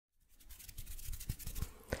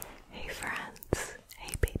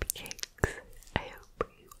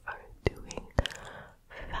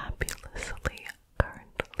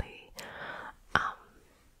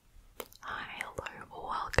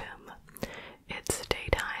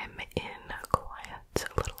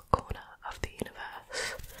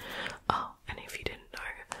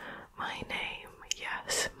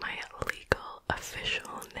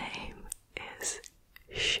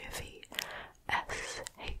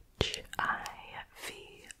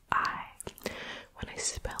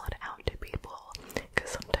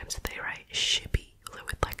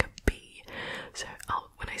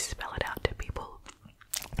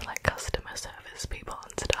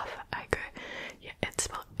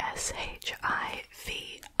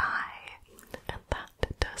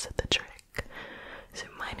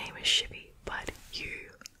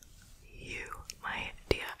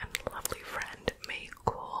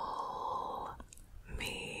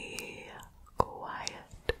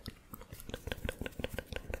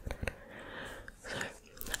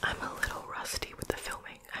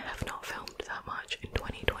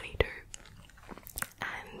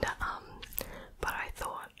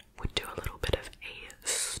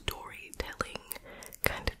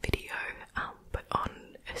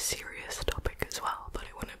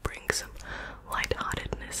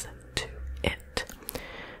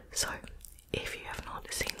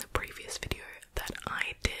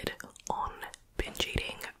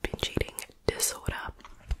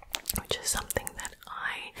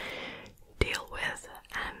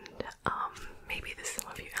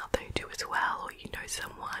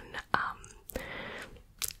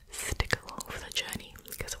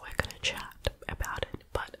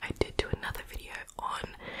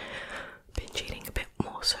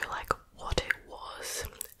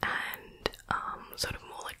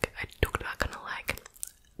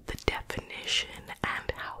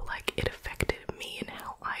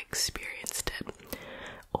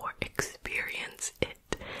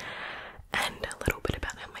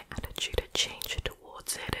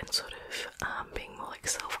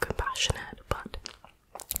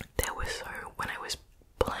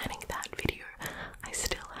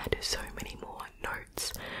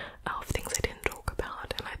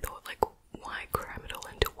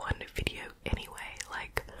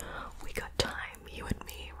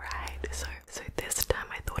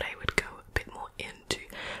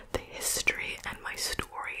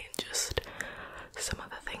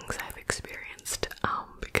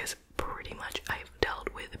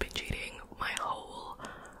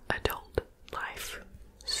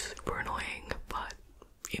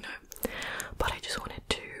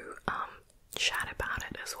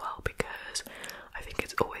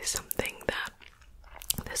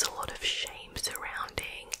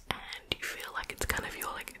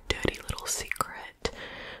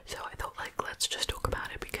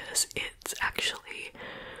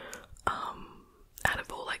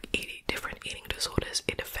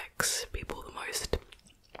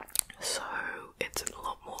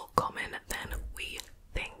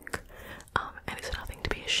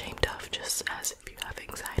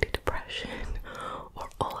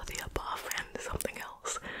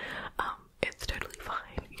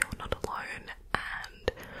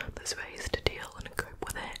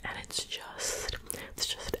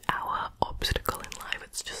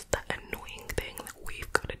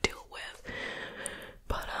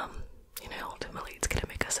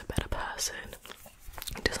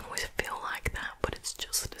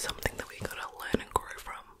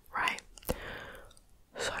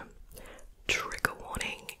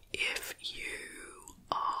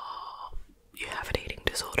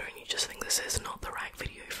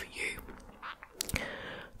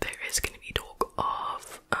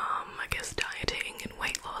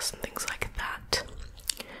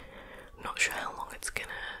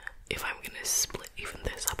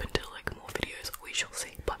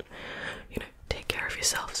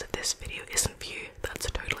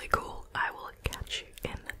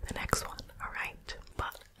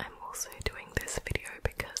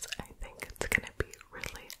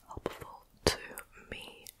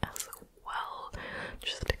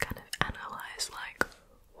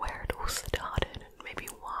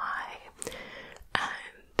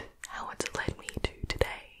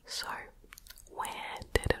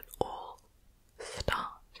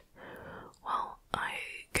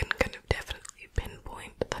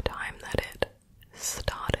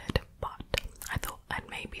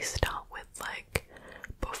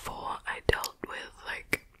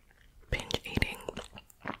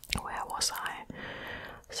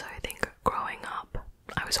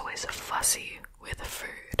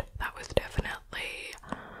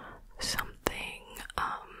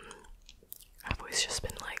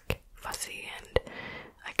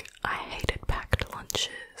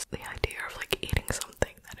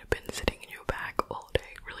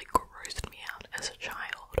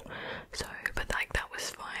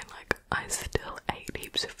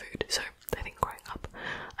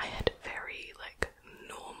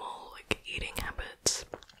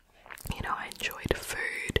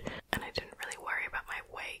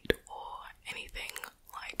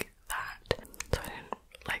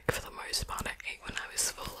most part I ate when I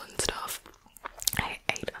was full and stuff. I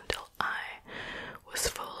ate until I was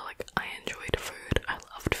full. Like, I enjoyed food, I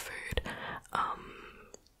loved food.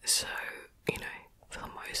 So, you know, for the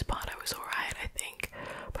most part I was alright, I think.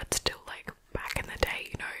 But still, like, back in the day,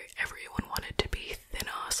 you know, everyone wanted to be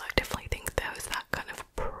thinner, so I definitely think there was that kind of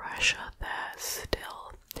pressure there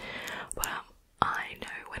still. But I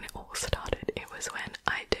know when it all started, it was when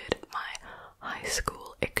I did my high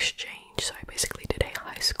school exchange. So I basically did a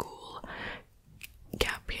high school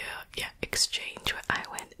gap year, exchange, where I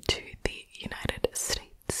went to the United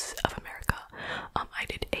States of America. I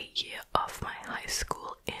did a year of my high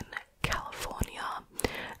school in California,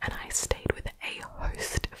 and I stayed with a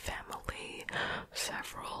host family,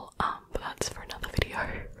 several, but that's for another video.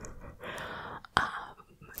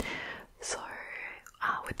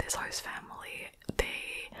 With this host family,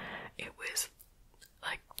 it was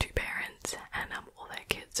like two parents, and all their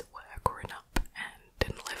kids were grown up and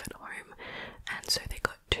didn't live at home, and so they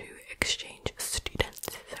got two exchange students.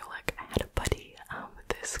 So like, I had a buddy,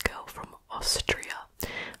 this girl from Austria,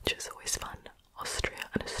 which is always fun, Austria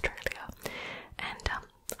and Australia, and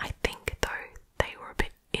I think though they were a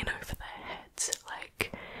bit in over their heads,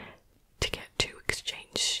 like, to get two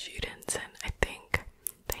exchange students, and I think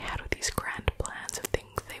they had all these grand plans of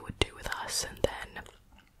things they would do with us, and then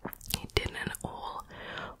it didn't all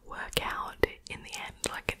work out in the end.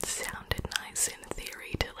 Like, it sounded nice in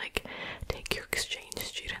theory to like take your exchange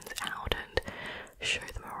students out and show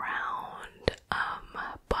them around,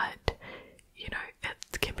 but you know,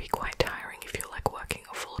 it can be quite tiring if you're like working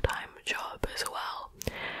a full-time job as well.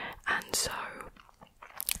 And so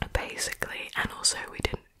basically, and also we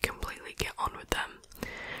didn't completely get on with them,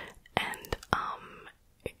 and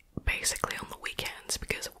basically on the weekends,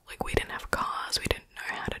 because like we didn't have cars, we didn't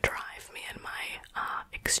know how to drive, me and my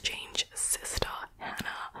exchange sister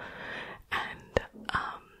Hannah, and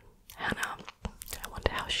Hannah, I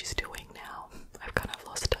wonder how she's doing now. I've kind of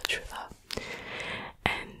lost touch with her.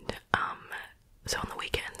 And so on the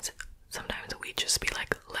weekends, sometimes we'd just be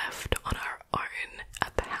like left on our own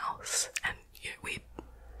at the house, and you know, we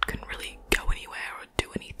couldn't really go anywhere or do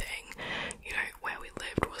anything. You know, where we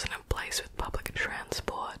lived wasn't a place with public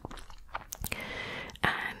transport,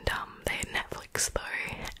 and they had Netflix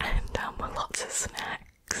though, and lots of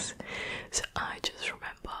snacks. So I just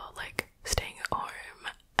remember like staying at home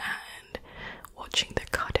and watching the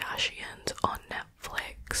Kardashians on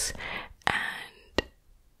Netflix, and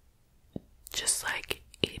just like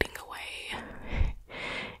eating away,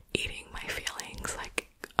 eating my feelings, like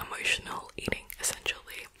emotional eating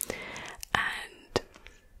essentially. And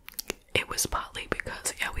it was partly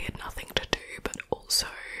because, yeah, we had nothing to do, but also,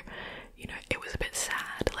 you know, it was a bit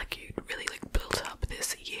sad. Like, you really like built up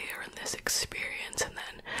this year and this experience, and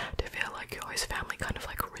then to feel like your host family kind of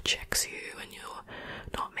like rejects you and you're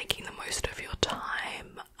not making the most of your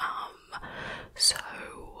time. So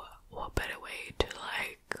what better way to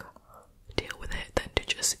like deal with it than to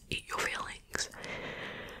just eat your feelings?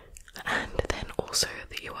 And then also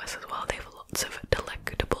the US as well, they have lots of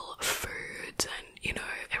delectable foods, and you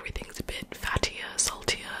know, everything's a bit fattier,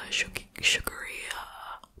 saltier, sugary,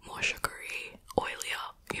 more sugary,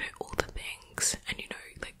 oilier, you know, all the things. And you know,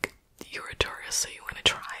 like, you're a tourist, so you want to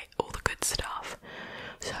try all the good stuff.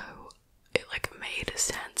 So it like made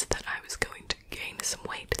sense that I was going to gain some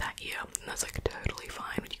weight that year, and that's like totally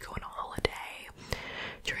fine when you go on a holiday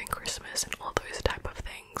during Christmas and all those type of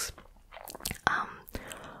things.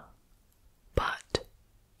 But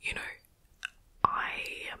you know,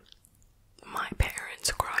 my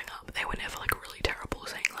parents growing up, they were never like really terrible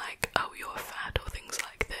saying like, oh, you're fat or things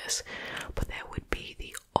like this, but there would be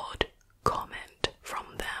the odd comment from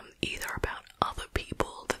them, either about other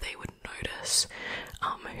people that they would notice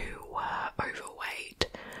who were overweight,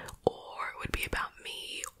 or it would be about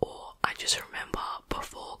me. Or I just remember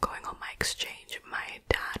before going on my exchange, my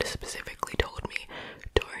dad specifically told me,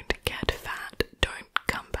 don't get fat, don't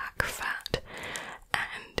come back fat.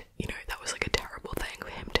 And you know, that was like a terrible thing for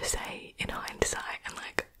him to say in hindsight, and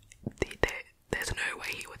like there's no way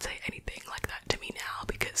he would say anything like that to me now,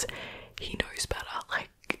 because he knows better.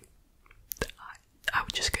 Like, I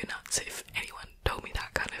would just go nuts if anyone told me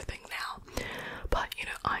that kind of thing now. But you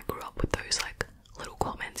know, I grew up with those like little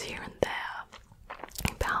comments here and there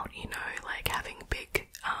about, you know, like having big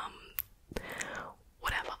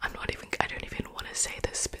whatever, I don't even want to say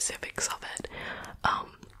the specifics of it,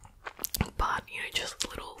 but you know, just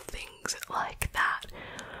little things like that.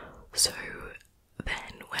 So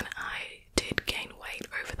then when I did gain weight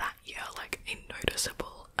over that year, like a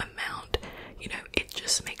noticeable amount, you know, it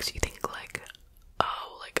just makes you think like,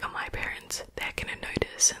 oh, like, are my parents, they're gonna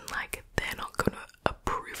notice, and like they're not gonna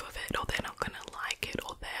approve of it, or they're not gonna like it,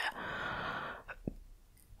 or they're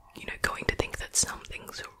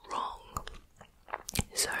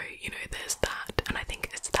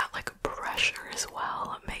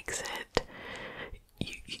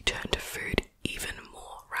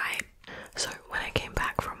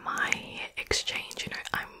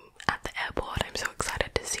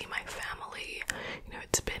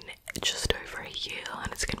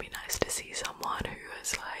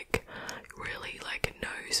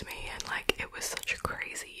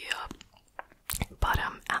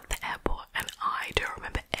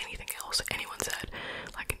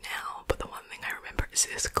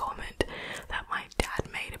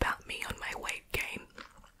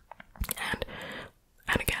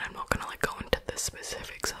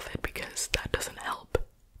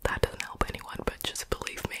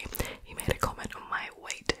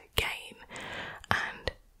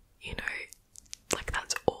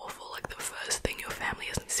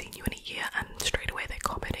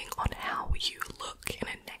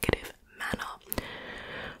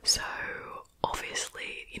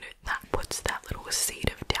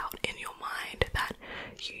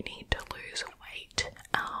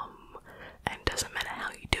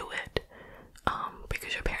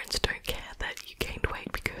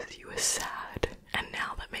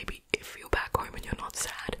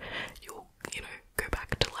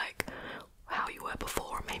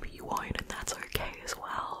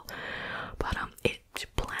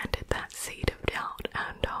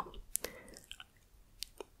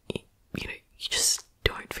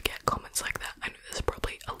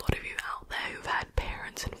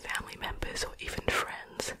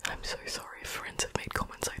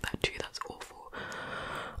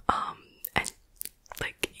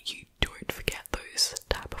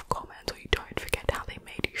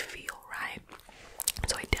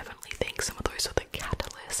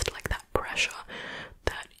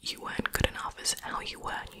you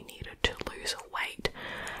were and you needed to lose weight.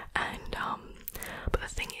 And but the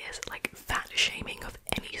thing is, like, fat shaming of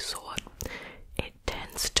any sort, it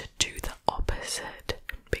tends to do the opposite,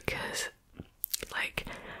 because, like,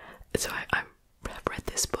 so I have read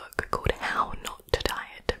this book called How Not to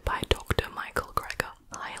Diet by Dr. Michael Greger.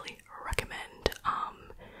 Highly recommend.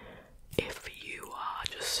 If you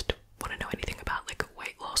just want to know anything about like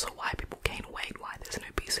weight loss or why people gain weight, why there's an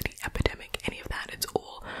obesity epidemic, any of that, it's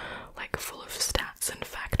all like full of stats and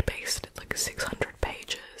fact-based. It's like 600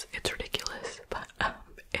 pages. It's ridiculous, but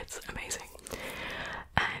it's amazing.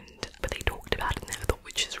 But they talked about it in there,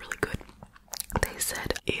 which is really good. They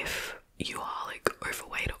said if you are like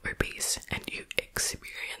overweight or obese and you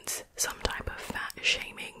experience some type of fat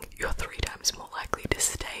shaming, you're 3 times more likely to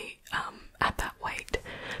stay at that weight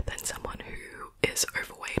than someone who is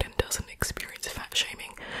overweight and doesn't experience fat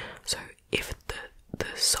shaming. So if the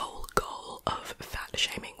sole goal of fat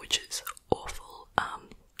shaming, which is awful,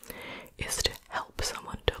 is to help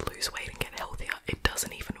someone to lose weight and get healthier, it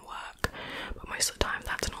doesn't even work. But most of the time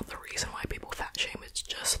that's not the reason why people fat shame. It's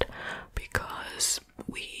just because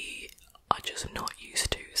we are just not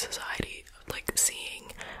used to society like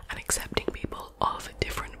seeing and accepting people of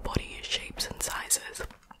different body shapes and sizes.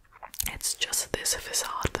 It's just this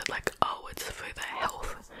facade that, like, oh, it's for their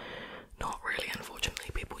health. Not really,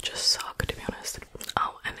 unfortunately. People just suck, to be honest.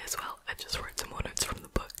 Oh, and as well, I just wrote some more notes from the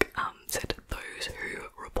book. Said those who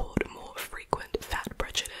report more frequent fat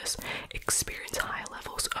prejudice experience higher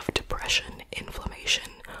levels of depression,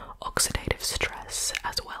 inflammation, oxidative stress,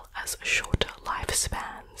 as well as shorter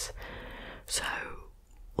lifespans. So,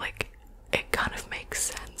 like, it kind of makes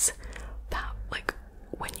sense that, like,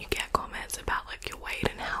 when you get comments about like your weight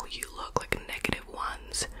and how you look, like negative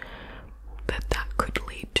ones, that could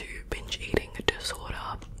lead to binge eating disorder.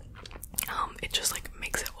 It just like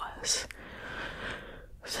makes it worse.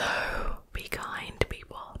 So be kind,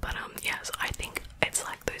 people. But yes, I think it's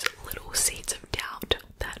like those little seeds of doubt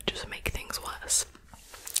that just make things worse.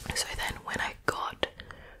 So then when I got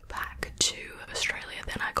back to Australia,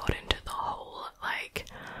 then I got into the whole like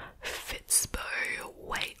Fitspo,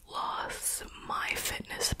 weight loss,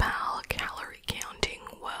 MyFitnessPal, calorie counting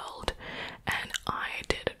world, and I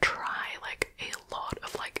did try like a lot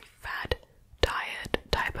of like fad diet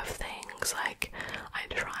type of things. Like I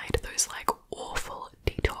tried those like awful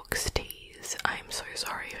detox teas. I'm so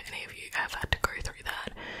sorry if any of you have had to go through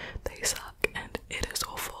that. They suck and it is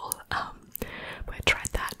awful. But I tried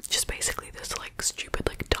that, just basically this like stupid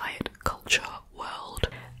like diet culture world,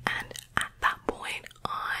 and at that point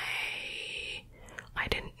I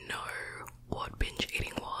didn't know what binge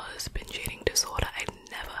eating was, binge eating disorder. I'd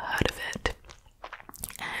never heard of it.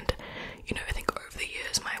 And you know, I think over the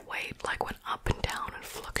years my weight like went up and down and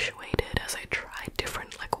fluctuated as I tried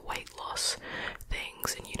different like weight loss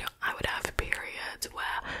things, and you know, I would have periods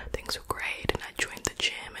where things were great and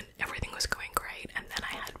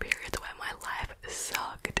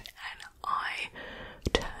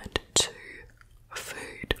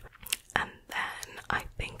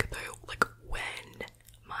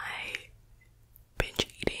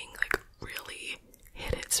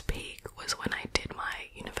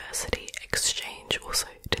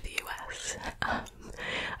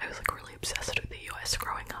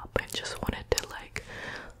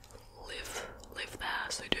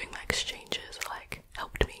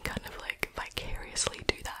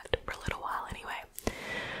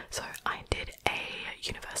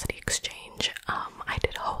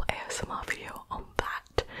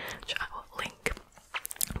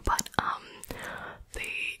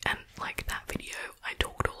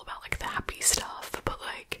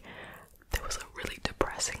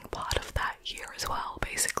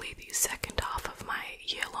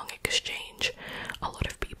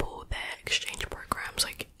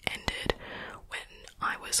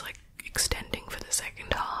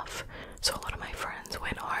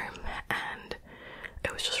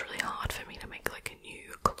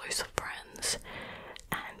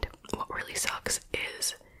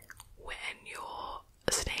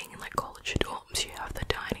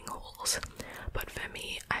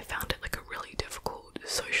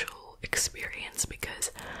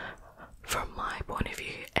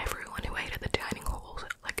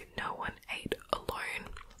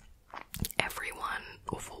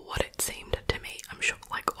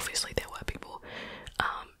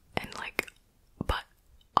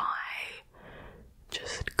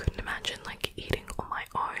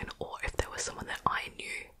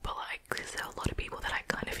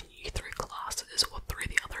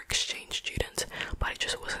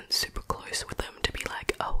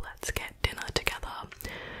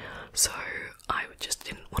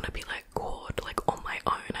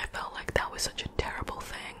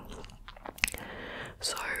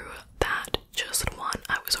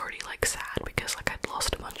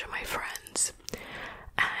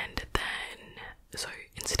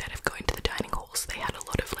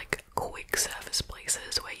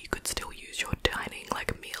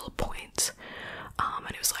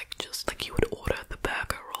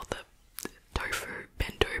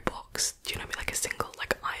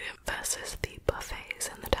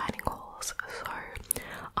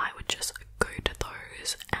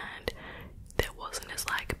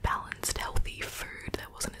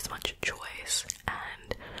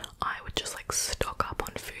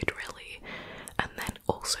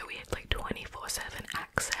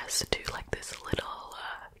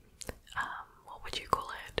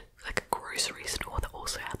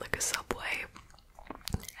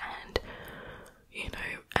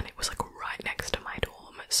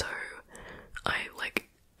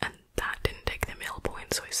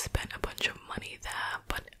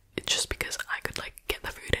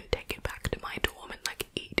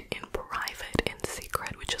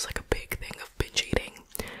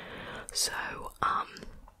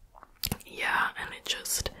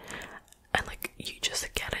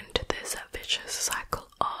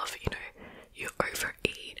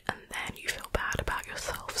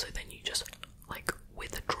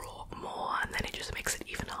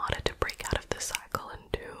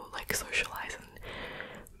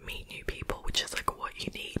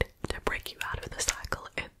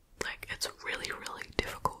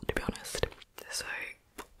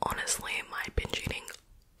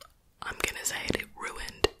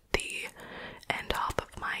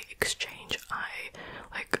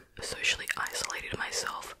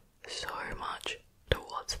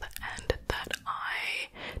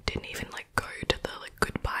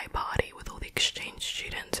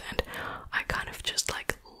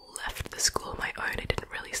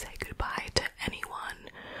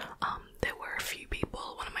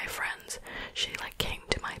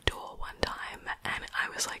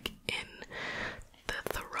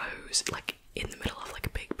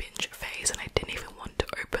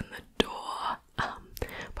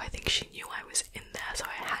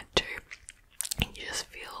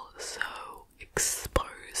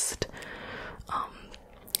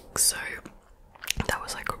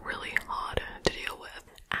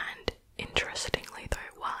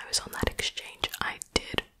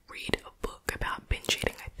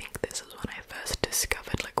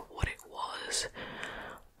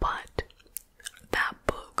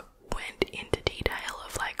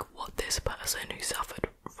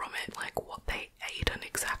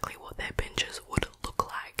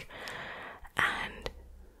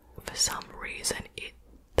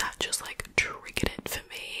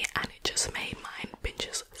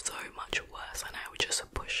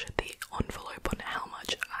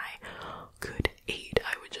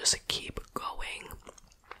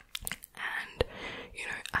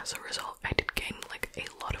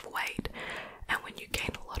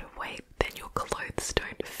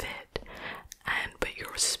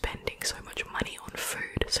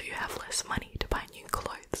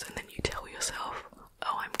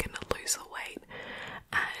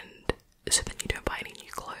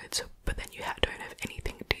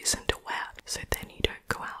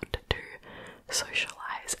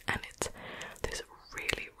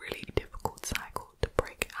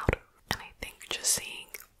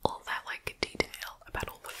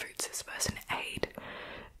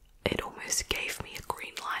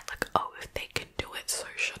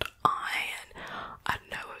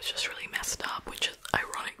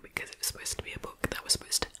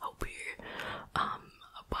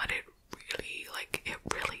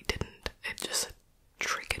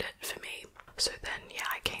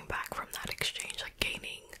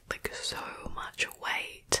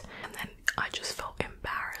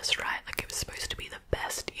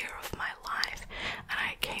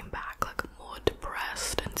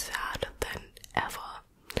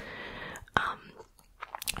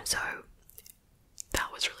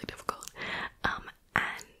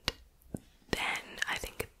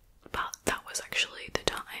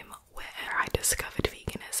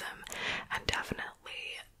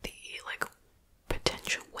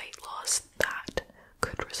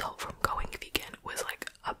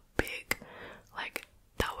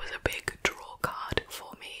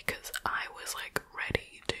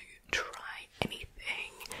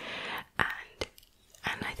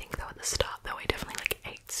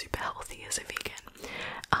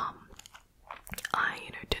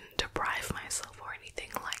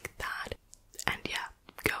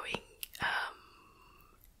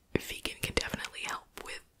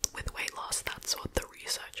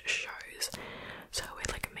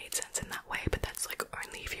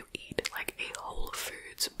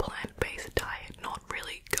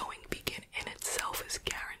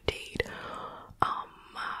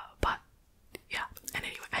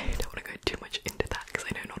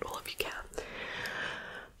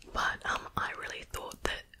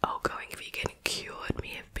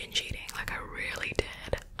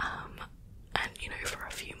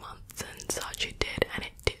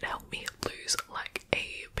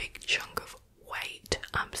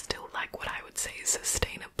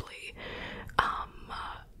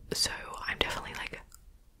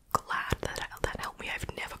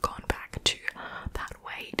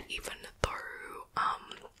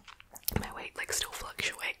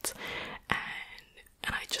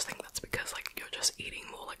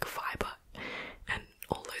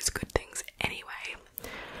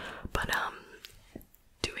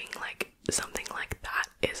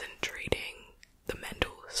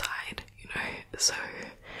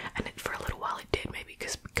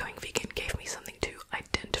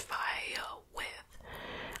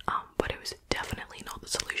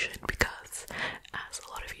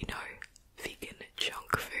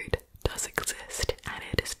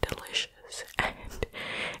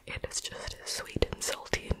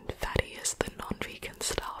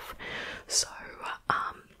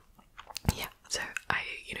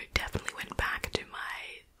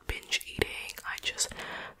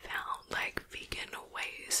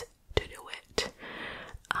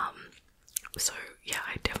So yeah,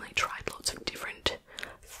 I definitely tried lots of different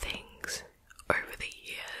things over the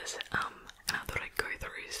years, and I thought I'd go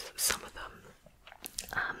through some of them.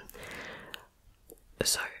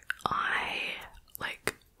 So I,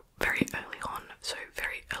 like, very early on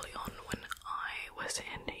when I was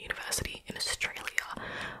in university in Australia,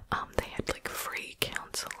 they had like free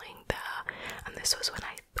counselling there, and this was when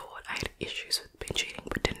I thought I had issues with binge eating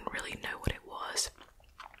but didn't really know what it was.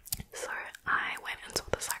 So I went and saw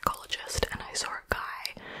the psychologist, and I saw a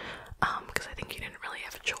guy, because I think you didn't really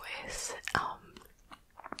have a choice,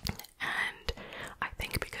 and I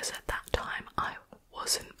think because at that time I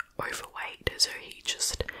wasn't overweight, so he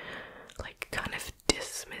just like kind of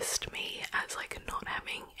dismissed me as like not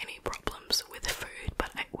having any problems with food,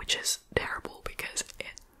 which is terrible because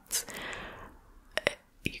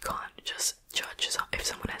you can't just judge if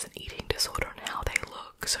someone has an eating disorder on how they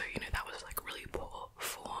look. So that was like really poor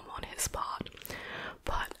form on his part.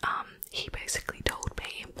 But he basically told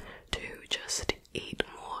me to just eat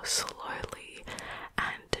more slowly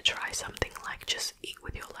and to try something like just eat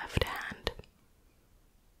with your left hand.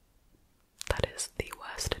 That is the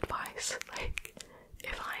worst advice. Like,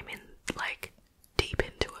 if I'm in like deep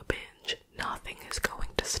into a binge, nothing is going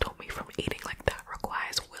to stop me from eating. Like, that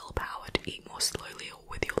requires willpower to eat more slowly or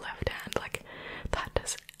with your left hand. Like, that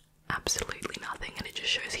does absolutely nothing, and it just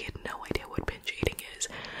shows he had no idea what binge eating is,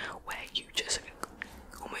 where you just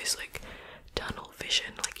almost like tunnel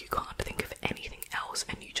vision, like you can't think of anything else,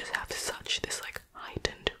 and you just have such this like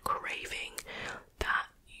heightened craving that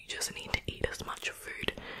you just need to eat as much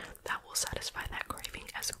food that will satisfy that craving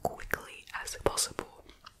as quickly as possible.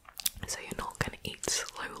 So you're not going to eat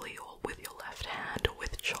slowly or with your left hand or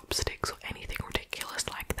with chopsticks or anything ridiculous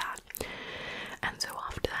like that. And so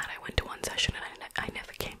after that I went to one session and I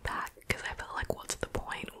never came back, because I felt like, what's the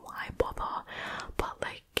point, why bother? But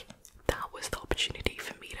like, that was the opportunity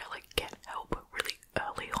for me to like get help really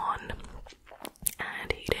early on,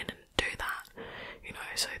 and he didn't do that,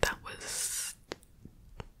 so that was,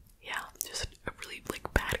 yeah, just a really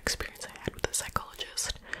like bad experience I had with the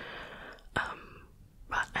psychologist.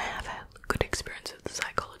 But I have had good experience with the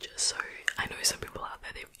psychologist, so I know some people out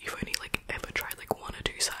there, you've only like ever tried like 1 or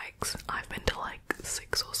 2 psychs. I've been to like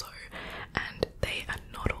 6 or so, and they are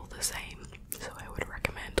not all the same, so I would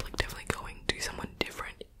recommend like definitely going to someone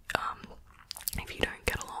different. If you don't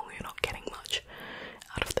get along or you're not getting much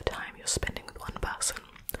out of the time you're spending with one person.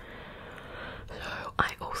 So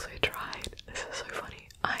I also tried, this is so funny,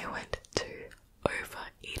 I went to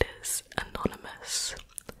Overeaters Anonymous.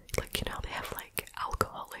 Like, they have like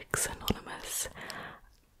Alcoholics Anonymous.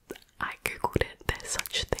 I googled it, there's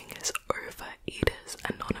such thing as Overeaters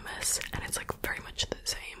Anonymous, and it's like very much the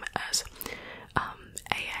same as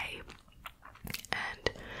AA.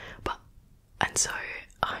 And so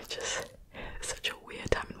I just, such a weird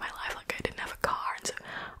time in my life, like I didn't have a car, and so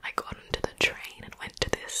I got onto the train and went to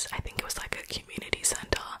this, I think it was like a community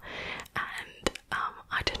centre, and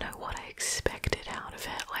I don't know what I expected out of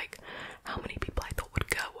it, like how many people I thought would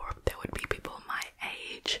go, or if there would be people my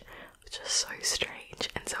age, which is so strange.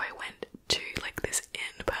 And so I went to like this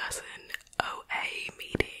in-person OA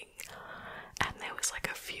meeting, and there was like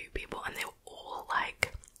a few people, and they were all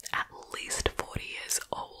like at least 40 years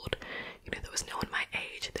old. There was no one my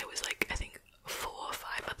age. There was like, I think 4 or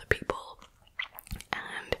 5 other people,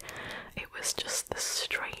 and it was just the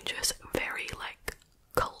strangest, very like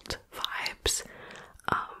cult vibes.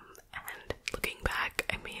 And looking back,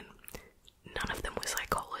 I mean, none of them were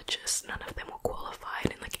psychologists, none of them were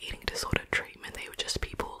qualified in like eating disorder treatment. They were just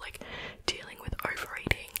people like dealing with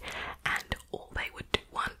overeating, and all they would do,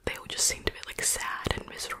 they would just seem to be like sad and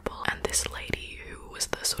miserable. And this lady who was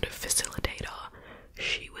the sort of facilitator,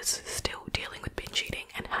 she was still dealing with binge eating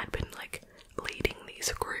and had been like leading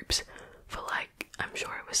these groups for like, I'm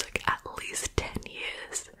sure it was like at least 10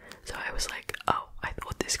 years. So I was like, oh, I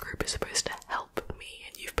thought this group is supposed to help me,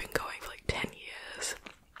 and you've been going for like 10 years.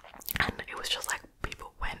 And it was just like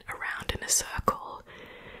people went around in a circle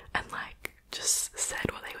and like just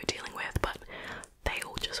said what they were dealing with, but they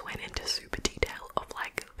all just went into super detail of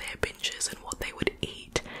like their binges and what they would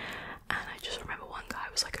eat. And I just remember one guy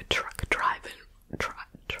was like a truck driver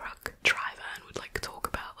and would like talk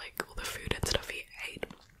about like all the food and stuff he ate.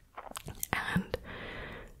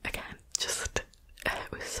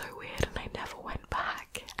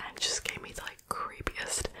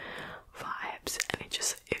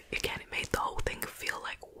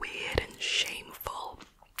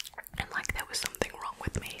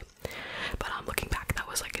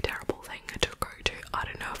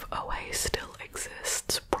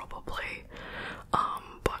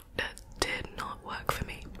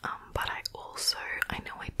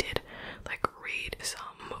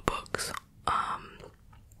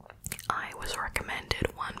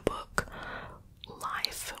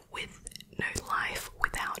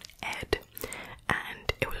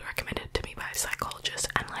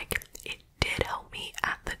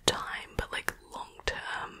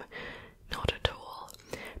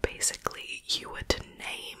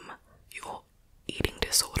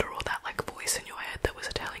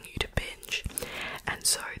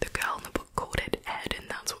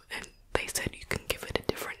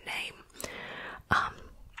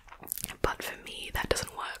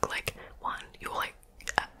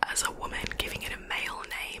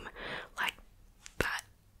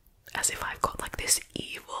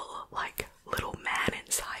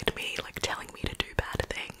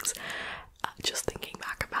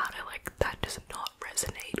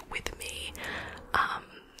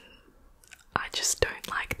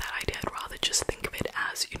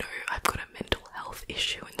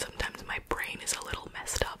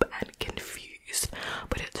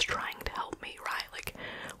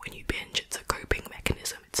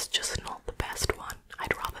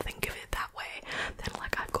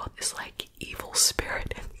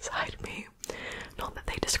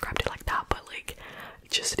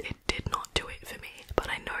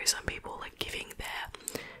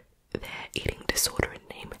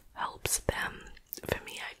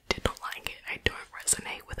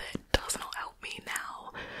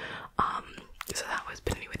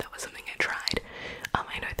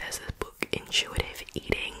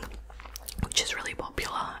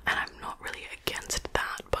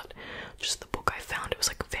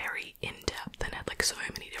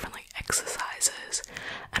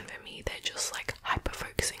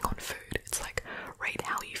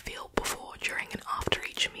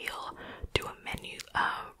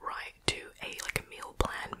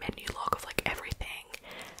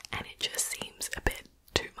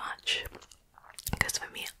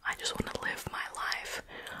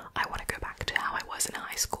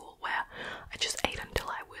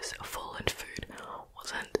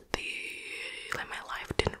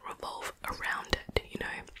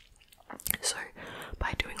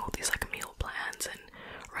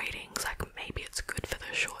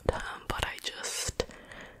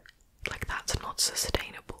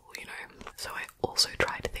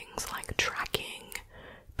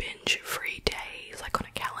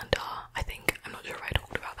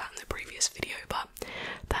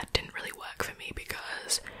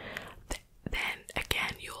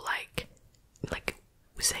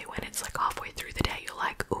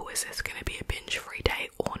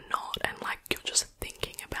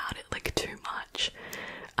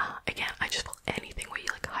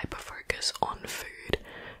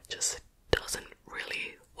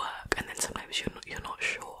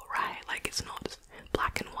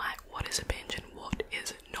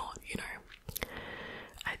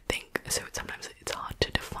 so sometimes it's hard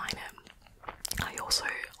to define it. I also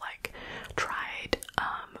like tried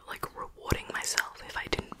like rewarding myself if I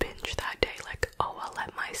didn't binge that day, like, oh, I'll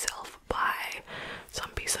let myself buy some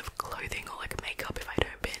piece of clothing or like makeup if I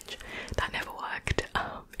don't binge. That never worked.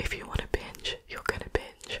 If you want to binge, you're gonna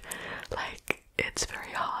binge. Like, it's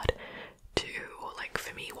very hard to, like,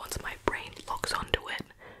 for me, once my brain locks onto it,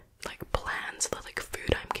 like plans the like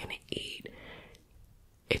food I'm gonna eat,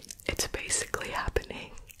 it's basically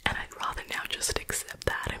happening, and I'd rather now just accept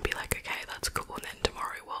that and be like, okay, that's cool, and then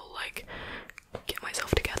tomorrow we'll like get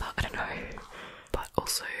myself together. I don't know. But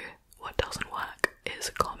also, what doesn't work is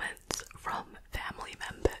comments from family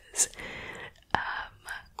members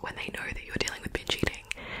when they know that you're dealing with binge eating,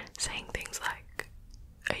 saying things like,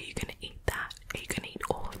 are you gonna eat that? Are you gonna eat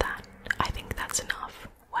all of that? I think that's enough.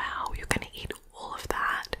 Wow, you're gonna eat all of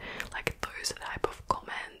that? Like, those type of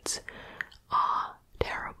comments are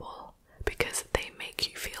terrible because they make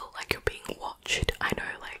you feel like you're being watched. I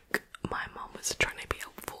know, like, my mom was trying to be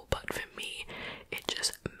helpful, but for me, it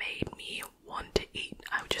just made me want to eat.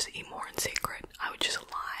 I would just eat more in secret. I would just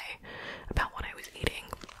lie about what I was eating.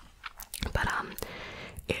 But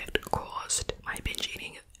it caused my binge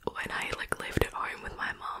eating when I like lived at home with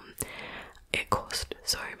my mom. It caused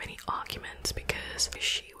so many arguments because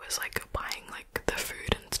she was like buying like the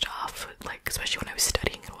food and stuff, like especially when I was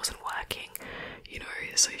studying and wasn't working, you know,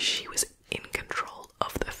 so she was in control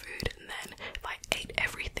of the food, and then if I ate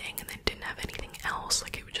everything and then didn't have anything else,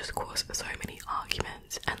 like it would just cause so many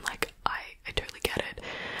arguments. And like I totally get it,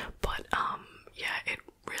 but yeah, it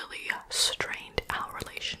really strained our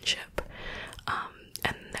relationship.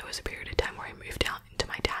 And there was a period of time where I moved out into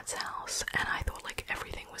my dad's house, and I thought like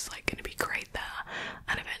everything was like gonna be great there,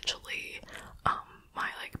 and eventually my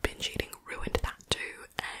like binge eating ruined that too,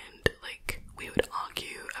 and like we would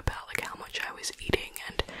argue about like how much I was eating,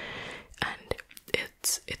 and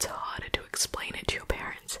it's harder to explain it to your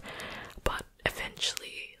parents, but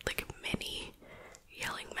eventually like many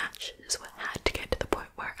yelling matches had to get to the point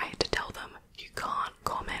where I had to tell them, you can't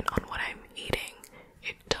comment on what I'm eating,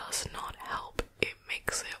 it does not help, it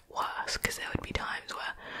makes it worse, because there would be times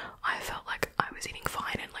where I felt like I was eating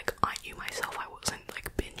fine and like I knew myself I wasn't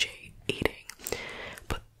like binge eating,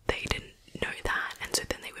 but they didn't know that, and so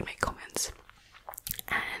then they would make comments,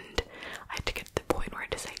 and I had to get to the point where I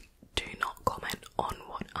had to say, do not comment on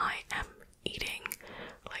what I am eating,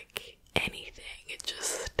 like anything. It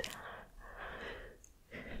just,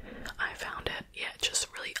 I found it, yeah, just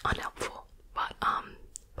really unhelpful. But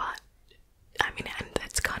I mean, and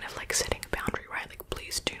that's kind of like setting a boundary, right? Like,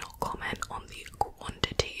 please do not comment on the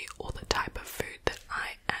quantity or the type of food that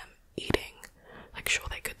I am eating. Like, sure,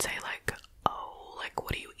 they could say like, oh, like,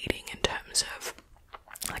 what are you eating in terms of,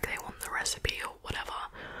 like, they want the recipe or whatever,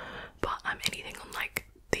 but anything on like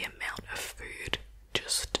the amount of food,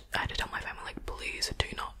 just, I had to tell my family, like, please do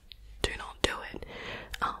not do it.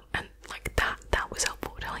 And like that was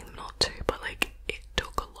helpful, telling them not to, but like it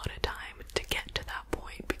took a lot of time to get to that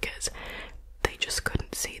point because they just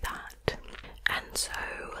couldn't see that. And so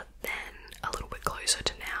then a little bit closer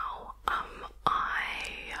to now,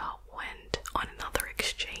 I went on another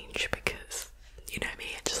exchange because, you know me,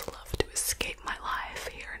 I just love to escape my life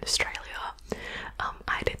here in Australia.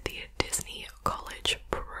 I did the Disney college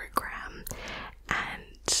program,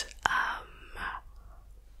 and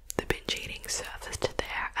the binge eating surfaced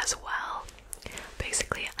there as well.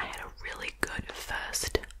 Basically, I had a really good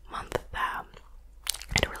first month there.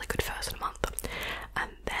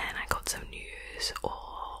 And then I got some news,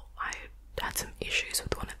 or I had some issues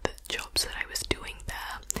with one of the jobs that I was doing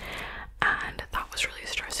there, and that was really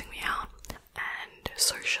stressing me out. And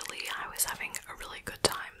socially, I was having a really good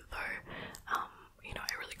time though. You know,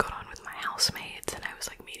 I really got on with my housemates, and I was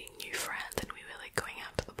like meeting new friends, and we were like going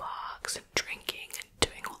out to the parks and drinking and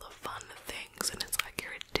doing all the fun things, and it's like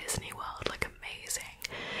you're at Disney World, like amazing.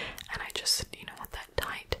 And I just, you know, had that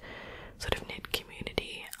tight sort of knit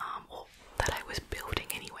community, or that I was building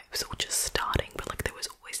anyway. It was all just starting, but like there was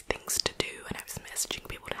always things to do, and I was messaging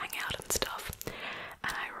people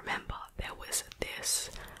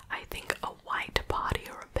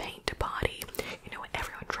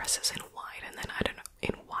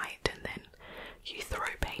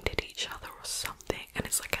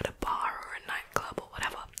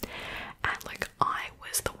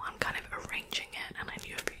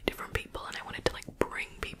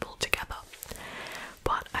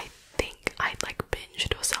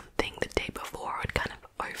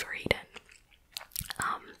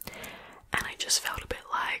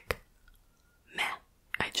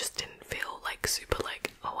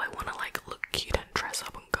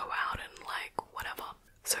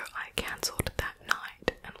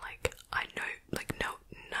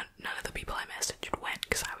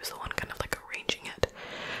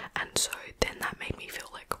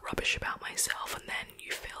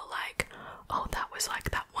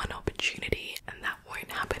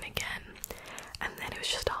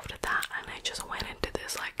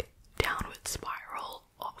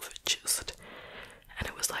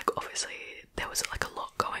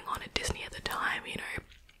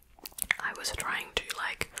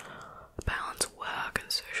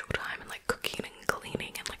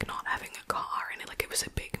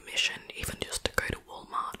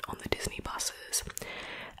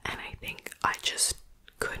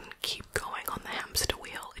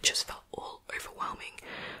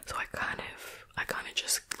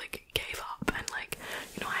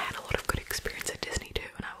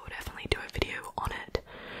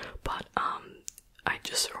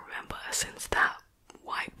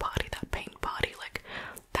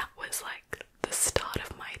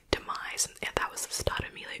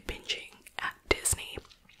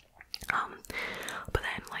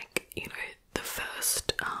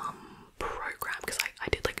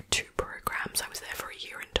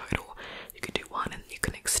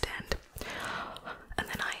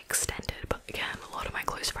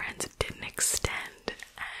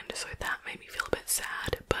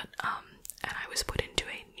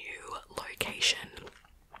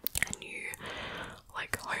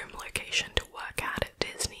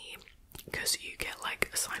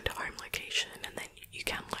like assigned a home location, and then you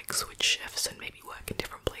can like switch shifts and maybe work in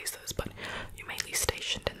different places, but you're mainly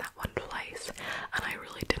stationed in that one place. And I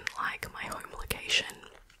really didn't like my home location.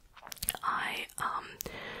 I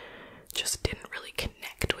just didn't really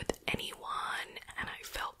connect with anyone, and I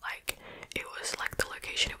felt like it was like the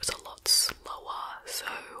location, it was a lot slower, so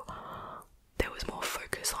there was more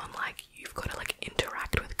focus on like you've got to like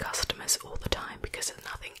interact with customers all the time because there's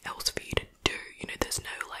nothing else for you to do, you know, there's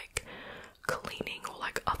no like cleaning or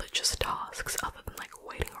like other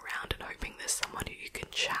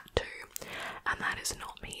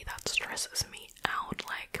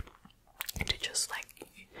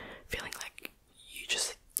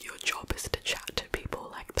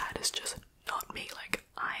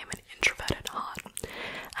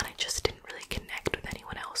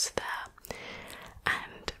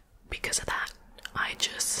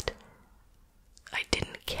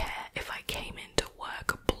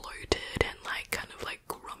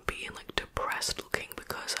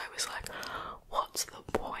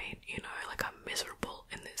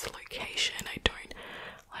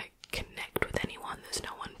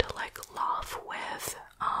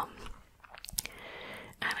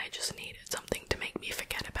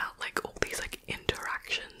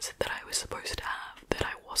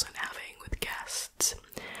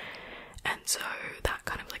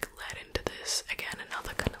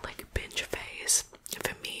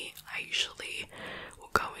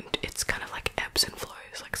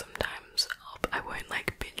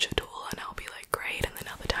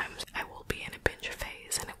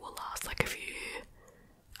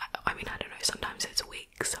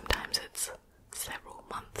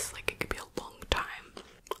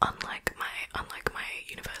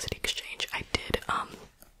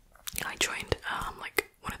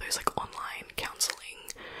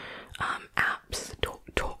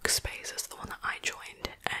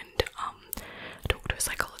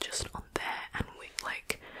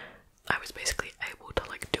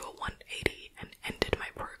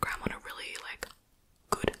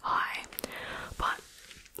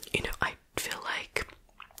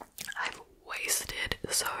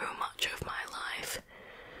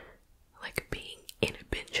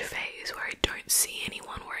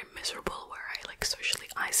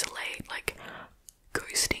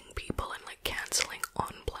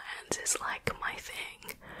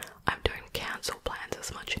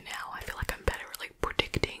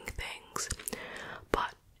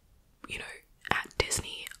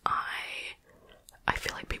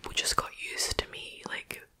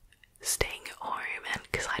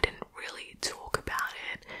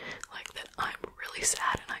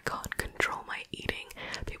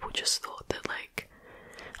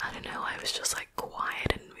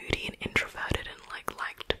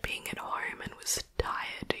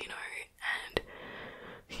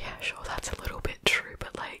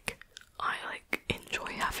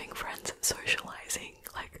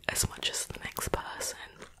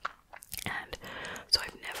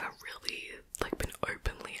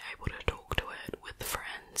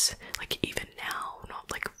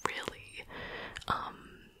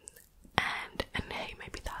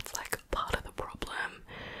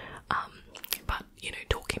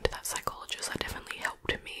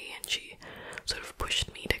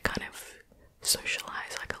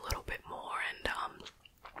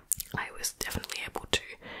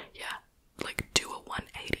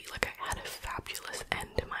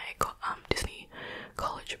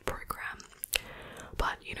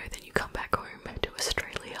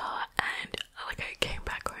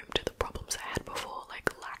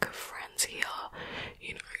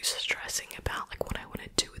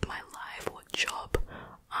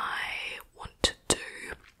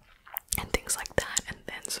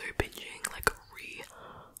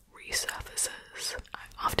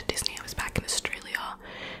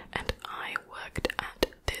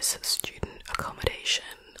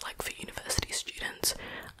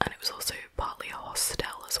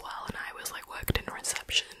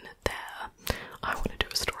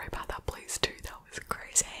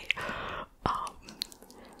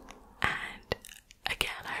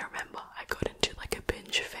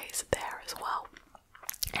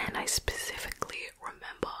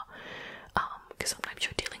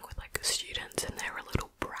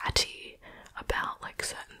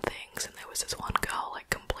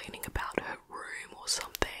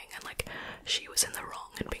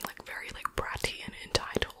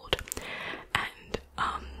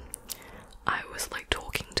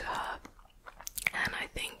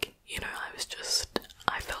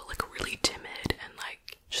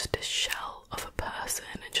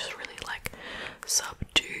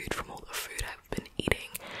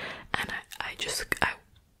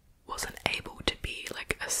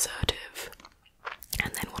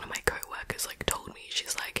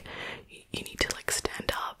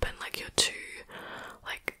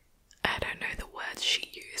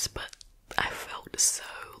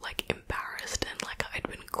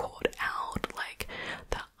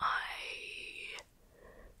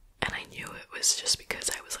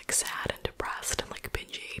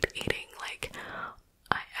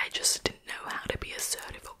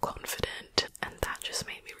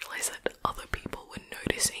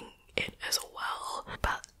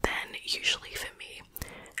usually for me,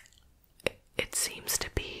 it seems to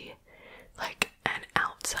be like an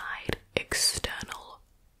outside external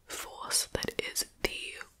force that is the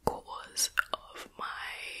cause of my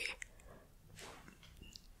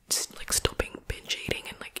like stopping binge eating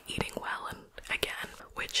and like eating well and again,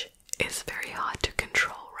 which is very hard to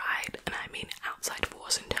control, right? And I mean outside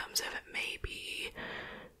force in terms of it may be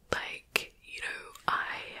like, you know, I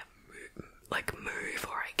move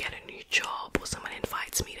or I get a new job or someone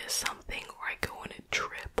invites me to something or I go on a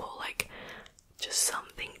trip or like just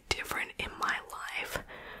something different in my life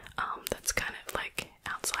that's kind of like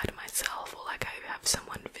outside of myself, or like I have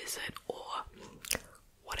someone visit or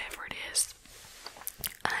whatever it is,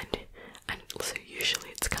 and so usually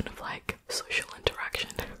it's kind of like social interaction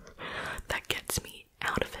that gets me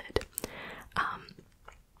out of it,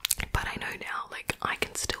 but I know now like I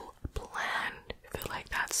can still plan for like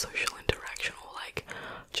that social interaction or like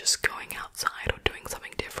just going outside or doing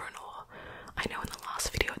something different. Or I know in the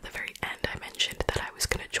last video at the very end I mentioned that I was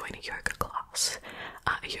going to join a yoga class,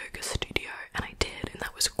 a yoga studio, and I did, and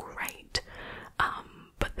that was great.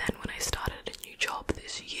 But then when I started a new job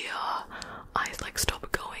this year, I like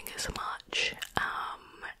stopped going as much.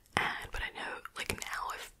 But I know like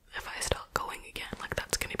now if I start going again, like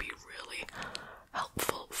that's going to be really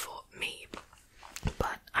helpful for me.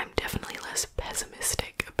 But I'm definitely less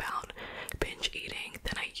pessimistic about binge eating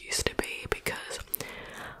than I used to be, because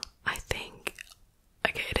I think,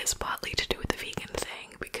 okay, it is partly to do with the vegan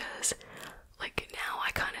thing, because like now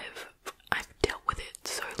I've dealt with it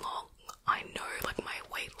so long, I know like my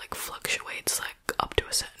weight like fluctuates like up to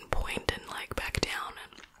a certain point and like back down,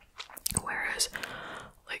 and whereas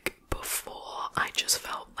like before I just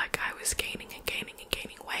felt like I was gaining and gaining and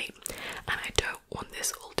gaining weight, and I don't want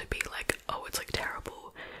this all to be like, oh, it's like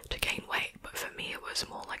terrible to gain weight, but for me it was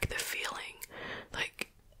more like the feeling,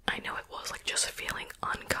 like I know it was like just feeling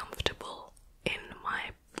uncomfortable in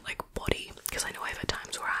my like body, because I know I've had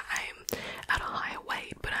times where I'm at a higher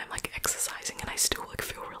weight but I'm like exercising and I still like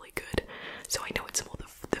feel really good, so I know it's more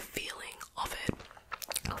the feeling of it,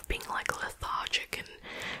 of being like lethargic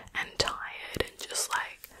and tired and just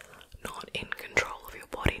like not in control of your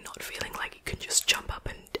body, not feeling like you can just jump up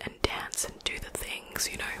and dance and do the things,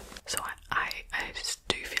 you know. So I just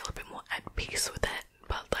do feel a bit more at peace with it,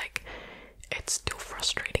 but like it's still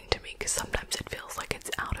frustrating to me because sometimes it feels like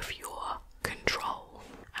it's out of your control.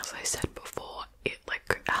 As I said before, it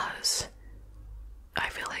like has, I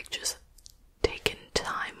feel like, just taken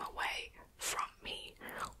time away from me,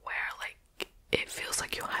 where like it feels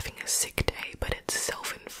like you're having a sick day but it's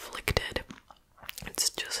self-inflicted.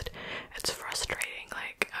 It's frustrating.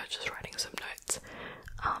 Like I was just writing some notes.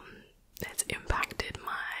 It's impacted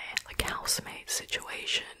my like housemate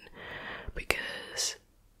situation, because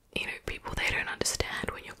you know, people, they don't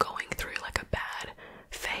understand when you're going through like a bad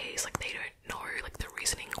phase, like they don't know like the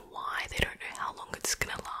reasoning why, they don't know how long it's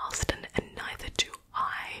gonna last, and neither do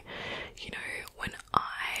I. You know, when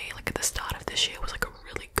I like at the start of this year was like a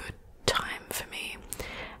really good time for me,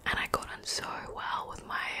 and I got on so well with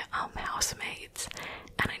my housemates,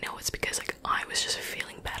 and I know it's because like I was just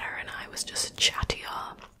feeling better and I was just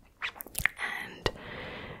chattier, and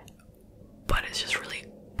but it's just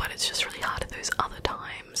really hard at those other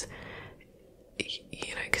times,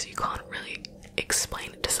 you know, because you can't really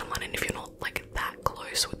explain it to someone, and if you're not like that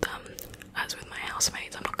close with them, as with my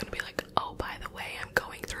housemates, I'm not going to be like, oh, by the way, I'm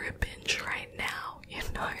going through a binge right now, you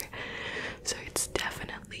know. So it's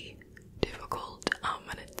definitely difficult,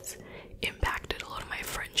 and it's impacted a lot of my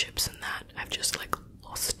friendships, and that I've just like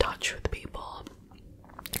lost touch with people,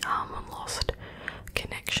 and lost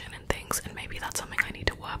connection and things, and maybe that's something I need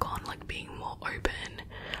to work on, like being more open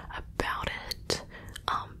about it,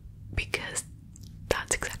 because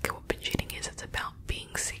that's exactly what binge eating is. It's about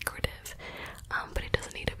being secretive, but it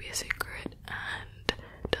doesn't need to be a secret, and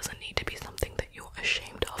it doesn't need to be something that you're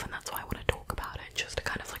ashamed of, and that's why I want to talk about it, just to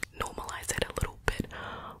kind of like normalize it a little bit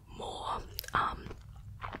more.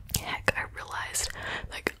 Heck, I realized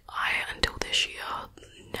like I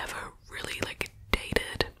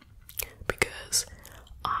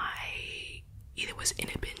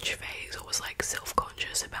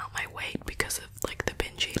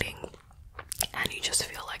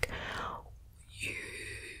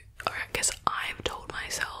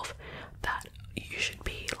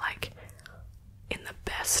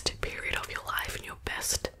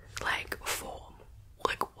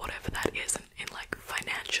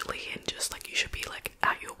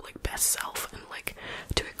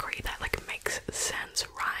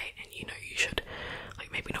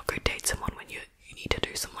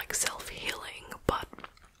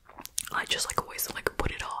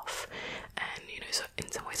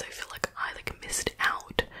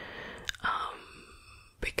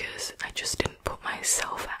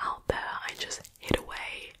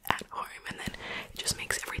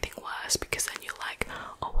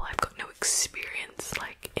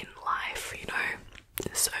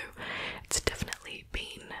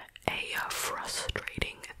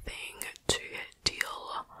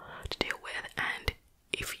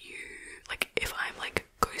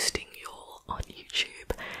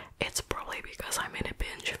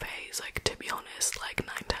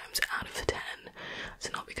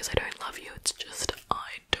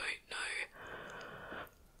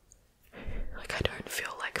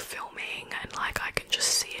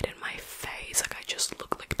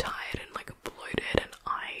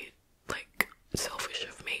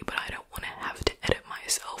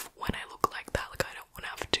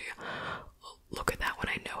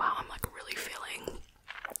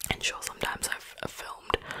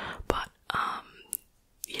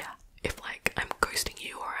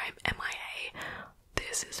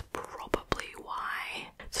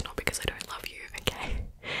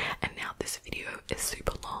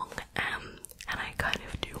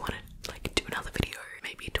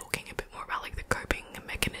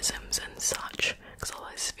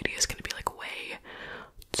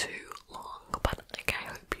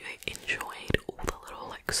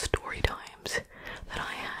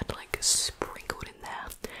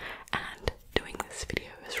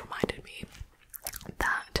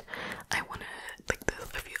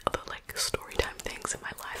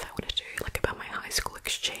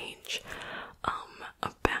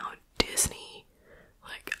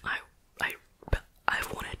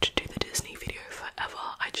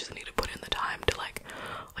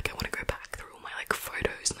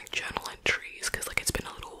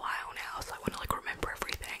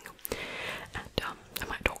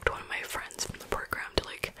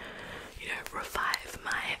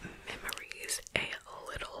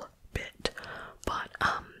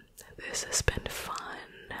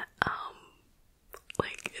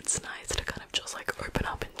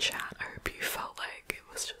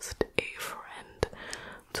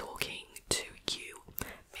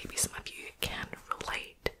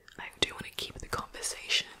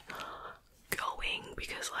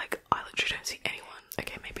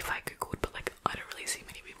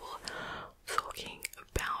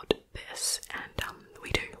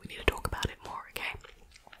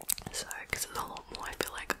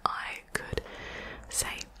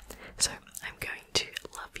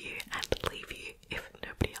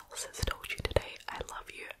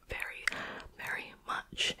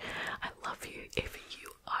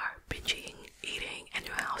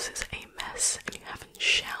this and you haven't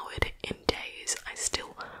shared